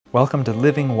Welcome to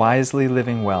Living Wisely,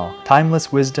 Living Well, timeless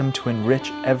wisdom to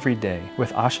enrich every day,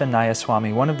 with Asha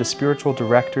Nayaswami, one of the spiritual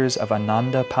directors of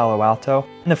Ananda Palo Alto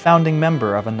and a founding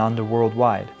member of Ananda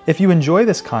Worldwide. If you enjoy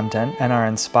this content and are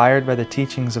inspired by the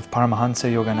teachings of Paramahansa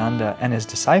Yogananda and his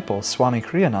disciple, Swami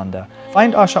Kriyananda,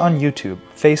 find Asha on YouTube,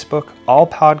 Facebook, all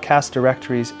podcast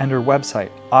directories, and her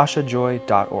website,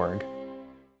 ashajoy.org.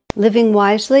 Living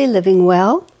Wisely, Living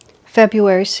Well,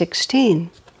 February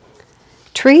 16.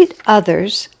 Treat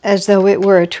others as though it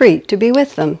were a treat to be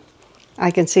with them.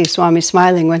 I can see Swami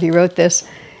smiling when he wrote this.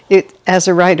 As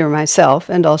a writer myself,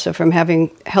 and also from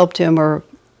having helped him or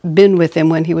been with him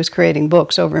when he was creating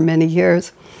books over many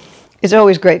years, it's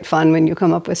always great fun when you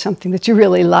come up with something that you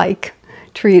really like.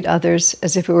 Treat others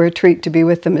as if it were a treat to be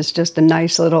with them is just a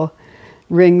nice little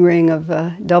ring of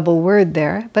a double word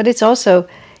there. But it's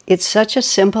such a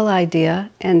simple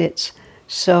idea, and it's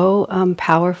so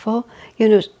powerful. You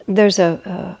know, there's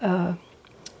a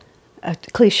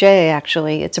cliche,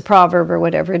 actually. It's a proverb or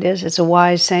whatever it is. It's a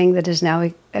wise saying that is now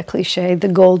a cliche, the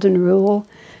golden rule,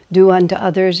 do unto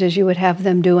others as you would have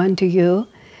them do unto you.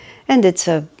 And it's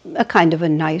a kind of a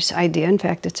nice idea. In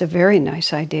fact, it's a very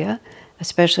nice idea,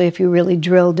 especially if you really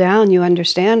drill down, you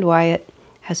understand why it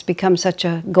has become such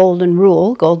a golden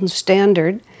rule, golden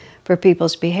standard for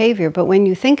people's behavior. But when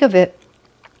you think of it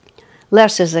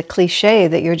less as a cliche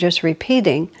that you're just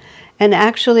repeating, and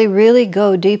actually really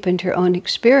go deep into your own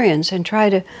experience and try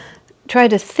to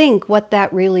think what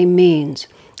that really means.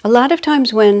 A lot of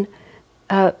times when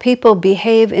people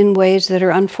behave in ways that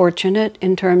are unfortunate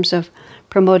in terms of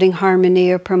promoting harmony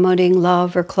or promoting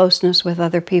love or closeness with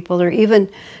other people, or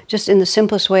even just in the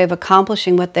simplest way of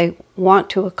accomplishing what they want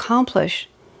to accomplish,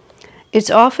 it's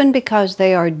often because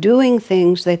they are doing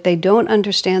things that they don't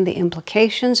understand the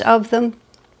implications of them,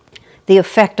 the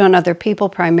effect on other people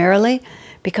primarily,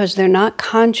 because they're not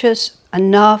conscious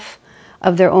enough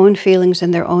of their own feelings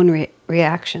and their own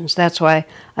reactions. That's why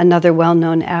another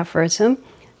well-known aphorism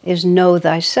is know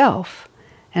thyself.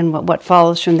 And what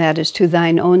follows from that is to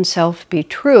thine own self be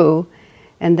true,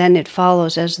 and then it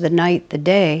follows as the night the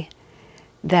day,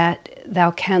 that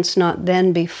thou canst not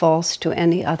then be false to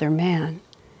any other man.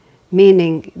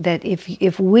 Meaning that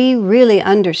if we really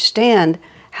understand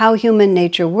how human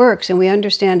nature works, and we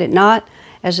understand it not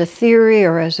as a theory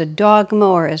or as a dogma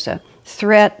or as a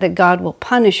threat that God will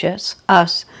punish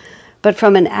us, but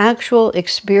from an actual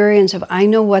experience of, I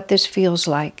know what this feels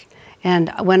like.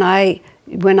 And when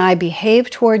I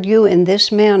behave toward you in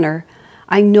this manner,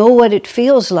 I know what it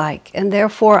feels like. And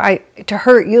therefore, to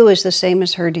hurt you is the same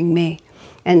as hurting me.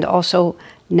 And also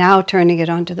now turning it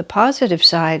onto the positive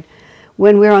side,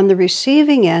 when we're on the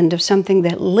receiving end of something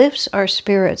that lifts our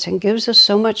spirits and gives us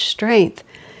so much strength,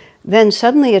 then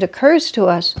suddenly it occurs to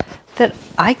us that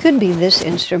I could be this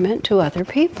instrument to other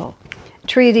people,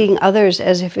 treating others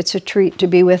as if it's a treat to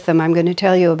be with them. I'm going to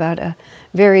tell you about a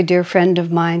very dear friend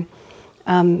of mine.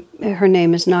 Her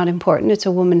name is not important. It's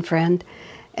a woman friend.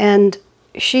 And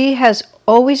she has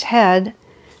always had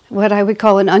what I would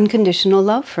call an unconditional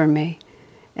love for me.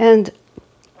 And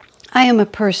I am a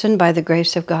person, by the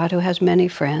grace of God, who has many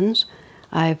friends.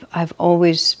 I've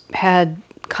always had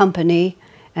company,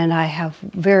 and I have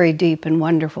very deep and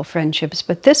wonderful friendships.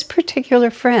 But this particular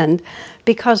friend,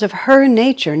 because of her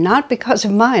nature, not because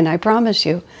of mine, I promise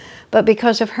you, but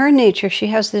because of her nature, she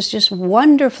has this just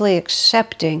wonderfully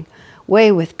accepting way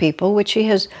with people, which she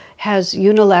has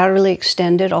unilaterally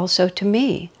extended also to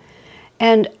me.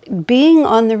 And being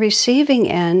on the receiving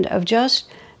end of just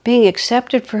being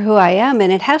accepted for who I am,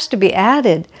 and it has to be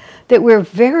added that we're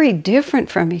very different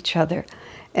from each other.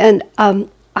 And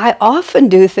I often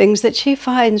do things that she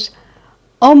finds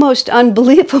almost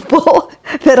unbelievable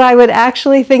that I would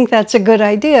actually think that's a good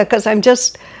idea, because I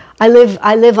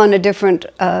live on a different,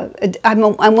 I'm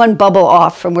one bubble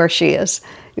off from where she is.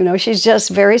 You know, she's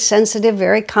just very sensitive,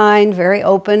 very kind, very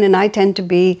open, and I tend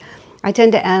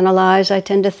to analyze, I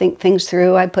tend to think things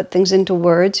through, I put things into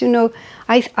words. You know,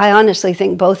 I honestly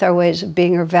think both our ways of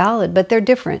being are valid, but they're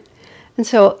different. And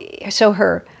so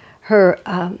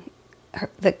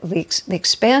the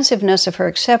expansiveness of her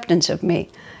acceptance of me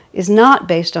is not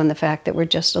based on the fact that we're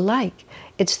just alike.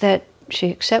 It's that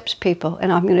she accepts people.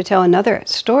 And I'm going to tell another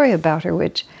story about her,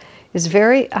 which is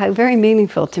very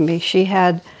meaningful to me. She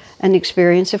had an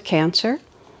experience of cancer,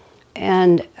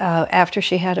 and after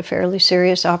she had a fairly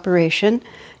serious operation,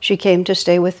 she came to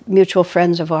stay with mutual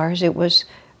friends of ours. It was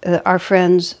our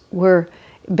friends were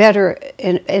better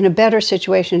in a better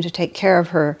situation to take care of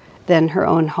her than her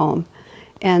own home.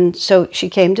 And so she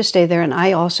came to stay there, and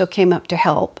I also came up to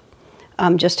help,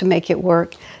 just to make it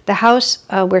work. The house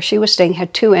where she was staying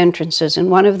had two entrances,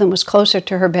 and one of them was closer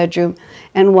to her bedroom,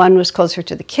 and one was closer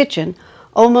to the kitchen.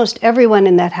 almost everyone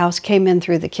in that house came in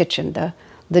through the kitchen.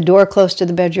 The door close to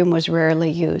the bedroom was rarely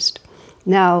used.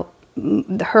 Now,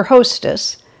 her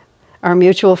hostess, our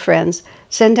mutual friends,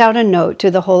 sent out a note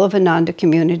to the whole of Ananda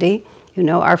community.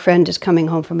 Our friend is coming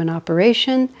home from an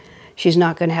operation. She's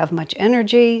not going to have much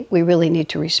energy. We really need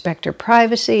to respect her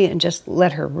privacy and just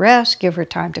let her rest, give her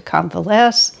time to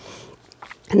convalesce.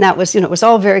 And that was, it was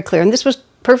all very clear. And this was a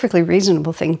perfectly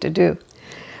reasonable thing to do.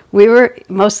 We were,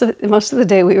 most of the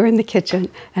day we were in the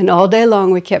kitchen, and all day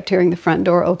long we kept hearing the front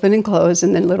door open and close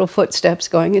and then little footsteps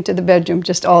going into the bedroom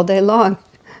just all day long.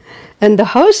 And the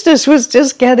hostess was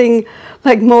just getting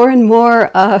like more and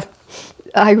more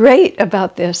irate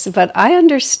about this. But I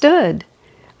understood.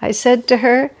 I said to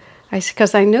her,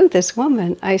 because I knew this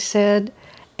woman, I said,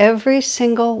 every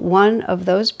single one of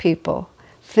those people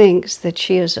thinks that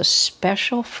she is a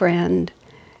special friend,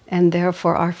 and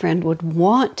therefore our friend would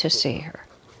want to see her.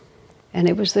 And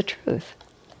it was the truth,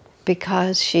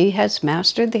 because she has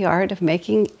mastered the art of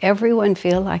making everyone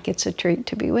feel like it's a treat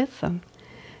to be with them.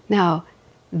 Now,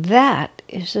 that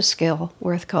is a skill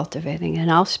worth cultivating, and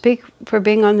I'll speak for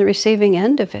being on the receiving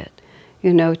end of it.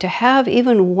 To have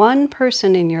even one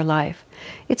person in your life,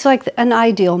 it's like an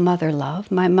ideal mother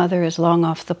love. My mother is long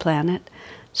off the planet,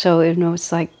 so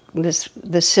it's like this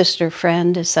sister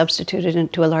friend is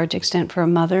substituted to a large extent for a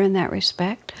mother in that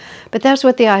respect. But that's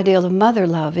what the ideal of mother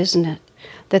love, isn't it?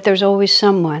 That there's always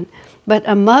someone. But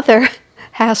a mother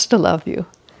has to love you.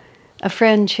 A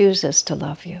friend chooses to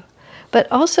love you. But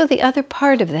also the other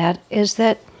part of that is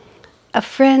that a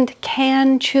friend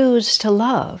can choose to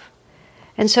love.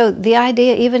 And so the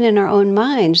idea, even in our own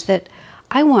minds, that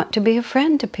I want to be a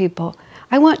friend to people.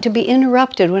 I want to be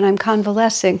interrupted when I'm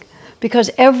convalescing,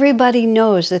 because everybody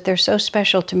knows that they're so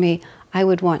special to me, I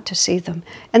would want to see them.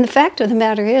 And the fact of the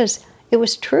matter is, it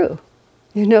was true.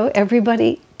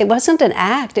 Everybody, it wasn't an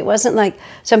act. It wasn't like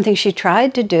something she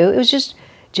tried to do. It was just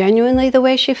genuinely the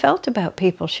way she felt about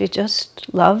people. She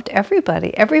just loved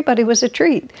everybody. Everybody was a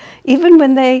treat. Even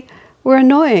when they were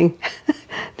annoying,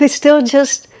 they still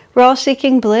just were all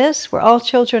seeking bliss. We're all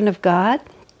children of God.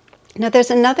 Now,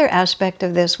 there's another aspect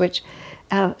of this which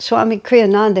Swami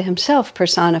Kriyananda himself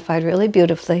personified really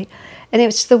beautifully, and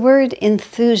it's the word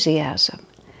enthusiasm.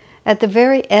 At the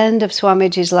very end of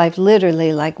Swamiji's life,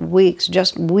 literally like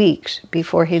just weeks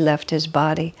before he left his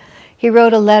body, he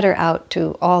wrote a letter out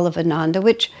to all of Ananda,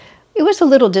 which it was a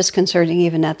little disconcerting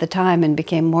even at the time and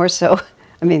became more so.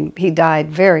 He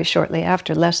died very shortly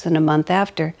after, less than a month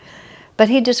after. But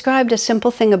he described a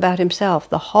simple thing about himself.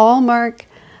 The hallmark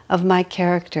of my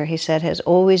character, he said, has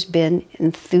always been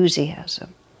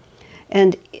enthusiasm.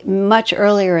 And much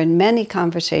earlier in many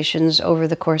conversations over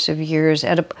the course of years,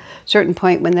 at a certain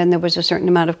point when then there was a certain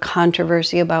amount of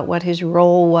controversy about what his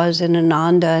role was in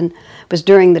Ananda, and it was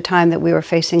during the time that we were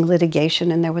facing litigation,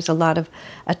 and there was a lot of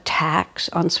attacks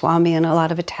on Swami and a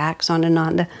lot of attacks on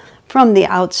Ananda from the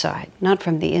outside, not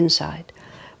from the inside.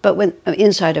 But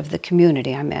inside of the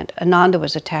community, I meant. Ananda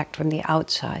was attacked from the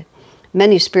outside.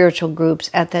 Many spiritual groups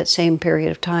at that same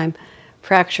period of time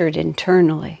fractured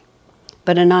internally.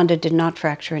 But Ananda did not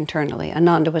fracture internally.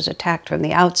 Ananda was attacked from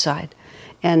the outside,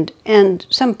 and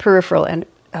some peripheral, and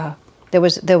there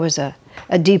was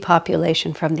a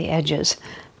depopulation from the edges,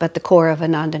 but the core of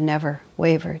Ananda never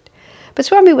wavered. But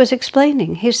Swami was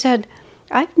explaining. He said,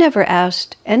 "I've never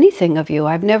asked anything of you.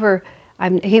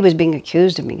 He was being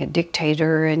accused of being a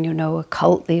dictator and a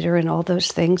cult leader and all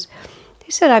those things.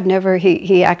 He said,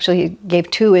 he actually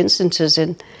gave 2 instances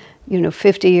in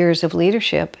 50 years of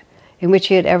leadership in which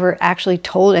he had ever actually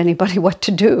told anybody what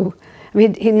to do.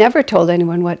 He never told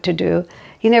anyone what to do.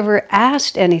 He never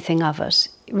asked anything of us,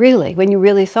 really, when you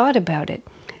really thought about it.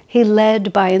 He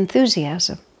led by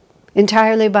enthusiasm,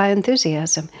 entirely by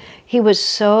enthusiasm. He was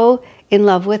so in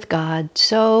love with God,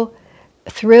 so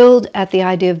thrilled at the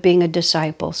idea of being a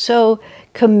disciple, so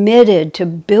committed to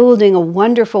building a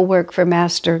wonderful work for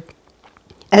Master.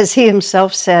 As he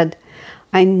himself said,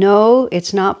 I know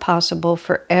it's not possible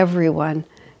for everyone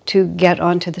to get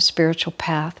onto the spiritual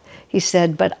path. He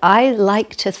said, but I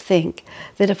like to think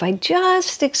that if I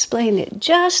just explain it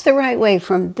just the right way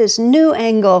from this new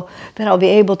angle, that I'll be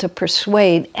able to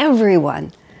persuade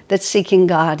everyone that seeking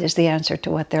God is the answer to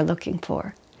what they're looking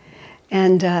for.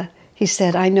 And he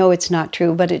said, I know it's not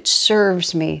true, but it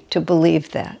serves me to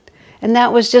believe that. And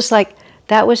that was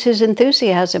that was his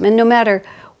enthusiasm. And no matter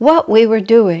what we were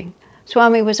doing,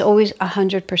 Swami was always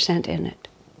 100% in it.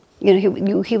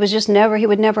 He was just he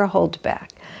would never hold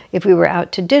back. If we were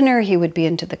out to dinner, he would be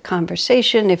into the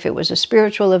conversation. If it was a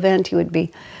spiritual event, he would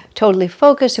be totally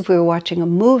focused. If we were watching a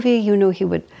movie,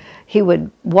 he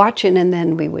would watch it, and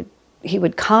then he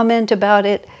would comment about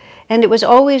it. And he was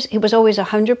always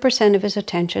 100% of his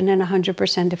attention and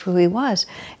 100% of who he was.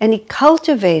 And he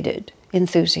cultivated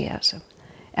enthusiasm.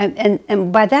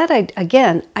 And by that,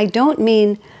 I don't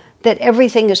mean that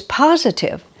everything is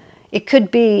positive. It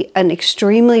could be an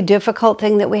extremely difficult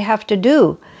thing that we have to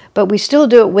do, but we still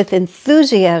do it with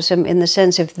enthusiasm in the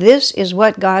sense, if this is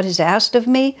what God has asked of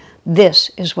me,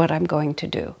 this is what I'm going to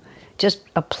do. Just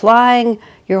applying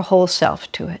your whole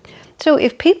self to it. So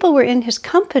if people were in his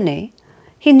company,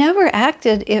 he never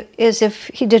acted as if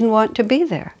he didn't want to be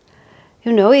there.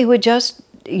 He would just,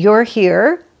 you're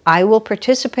here, I will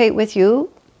participate with you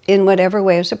in whatever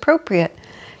way is appropriate.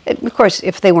 Of course,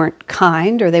 if they weren't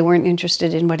kind or they weren't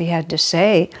interested in what he had to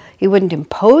say, he wouldn't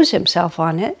impose himself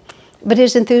on it. But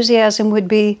his enthusiasm would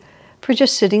be for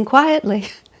just sitting quietly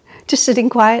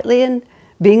and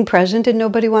being present, and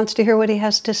nobody wants to hear what he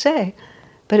has to say.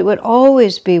 But it would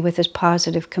always be with his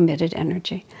positive, committed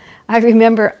energy. I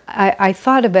remember I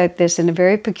thought about this in a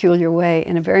very peculiar way,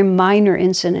 in a very minor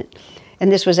incident.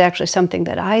 And this was actually something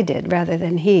that I did rather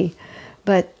than he.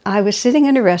 But I was sitting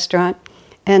in a restaurant,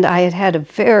 and I had had a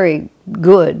very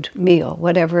good meal.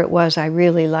 Whatever it was, I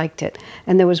really liked it.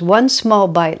 And there was one small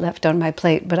bite left on my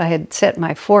plate, but I had set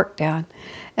my fork down.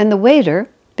 And the waiter,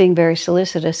 being very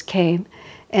solicitous, came,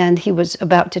 and he was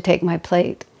about to take my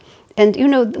plate. And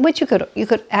what you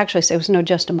could actually say was, no,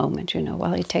 just a moment,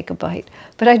 while you take a bite.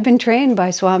 But I'd been trained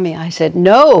by Swami. I said,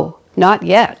 no, not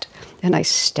yet. And I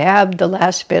stabbed the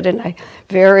last bit, and I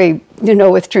very,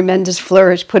 with tremendous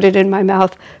flourish, put it in my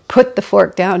mouth, put the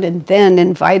fork down, and then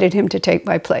invited him to take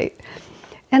my plate.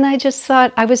 And I just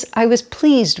thought I was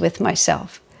pleased with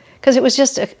myself, because it was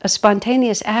just a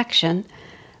spontaneous action,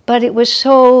 but it was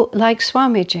so like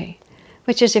Swamiji,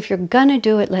 which is, if you're going to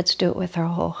do it, let's do it with our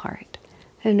whole heart.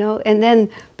 And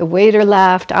then the waiter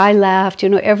laughed, I laughed,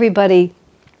 everybody.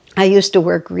 I used to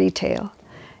work retail.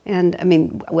 And I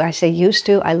mean, when I say used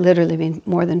to, I literally mean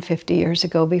more than 50 years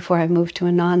ago, before I moved to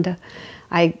Ananda.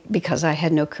 Because I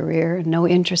had no career, no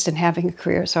interest in having a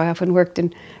career, so I often worked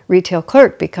in retail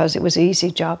clerk because it was an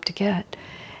easy job to get.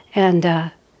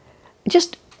 And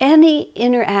just any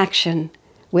interaction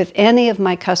with any of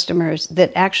my customers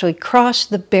that actually crossed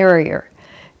the barrier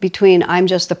between I'm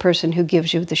just the person who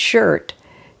gives you the shirt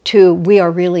to we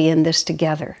are really in this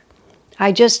together.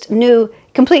 I just knew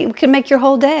completely can make your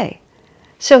whole day.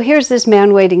 So here's this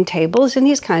man waiting tables, and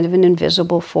he's kind of an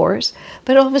invisible force,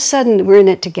 but all of a sudden we're in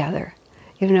it together.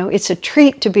 It's a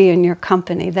treat to be in your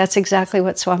company. That's exactly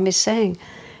what Swami's saying.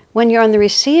 When you're on the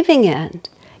receiving end,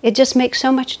 it just makes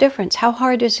so much difference. How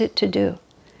hard is it to do?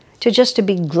 To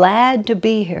be glad to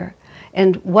be here.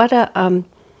 And what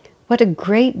a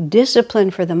great discipline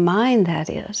for the mind that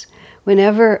is.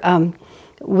 Whenever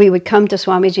we would come to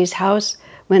Swamiji's house,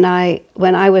 when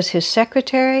I was his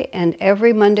secretary, and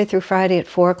every Monday through Friday at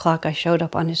 4 o'clock I showed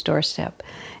up on his doorstep.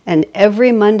 And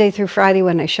every Monday through Friday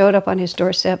when I showed up on his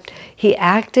doorstep, he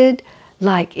acted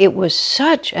like it was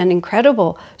such an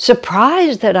incredible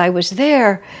surprise that I was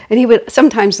there. And he would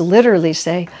sometimes literally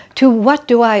say, "To what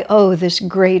do I owe this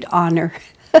great honor?"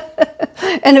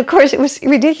 And of course it was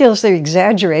ridiculously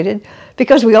exaggerated,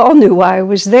 because we all knew why I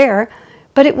was there,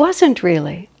 but it wasn't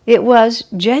really. It was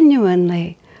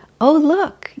genuinely, oh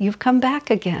look, you've come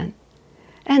back again.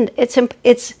 And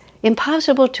it's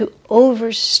impossible to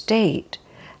overstate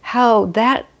how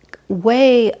that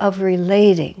way of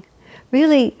relating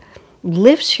really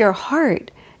lifts your heart,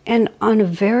 and on a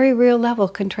very real level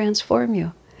can transform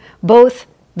you. Both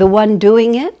the one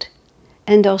doing it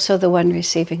and also the one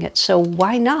receiving it. So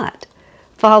why not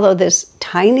follow this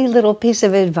tiny little piece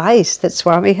of advice that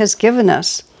Swami has given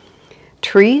us?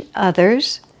 Treat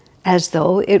others as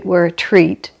though it were a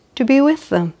treat to be with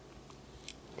them.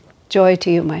 Joy to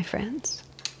you, my friends.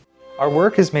 Our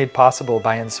work is made possible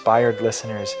by inspired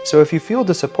listeners, so if you feel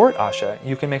to support Asha,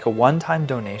 you can make a one-time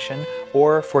donation,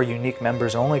 or for unique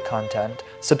members-only content,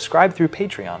 subscribe through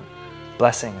Patreon.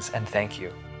 Blessings and thank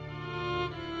you.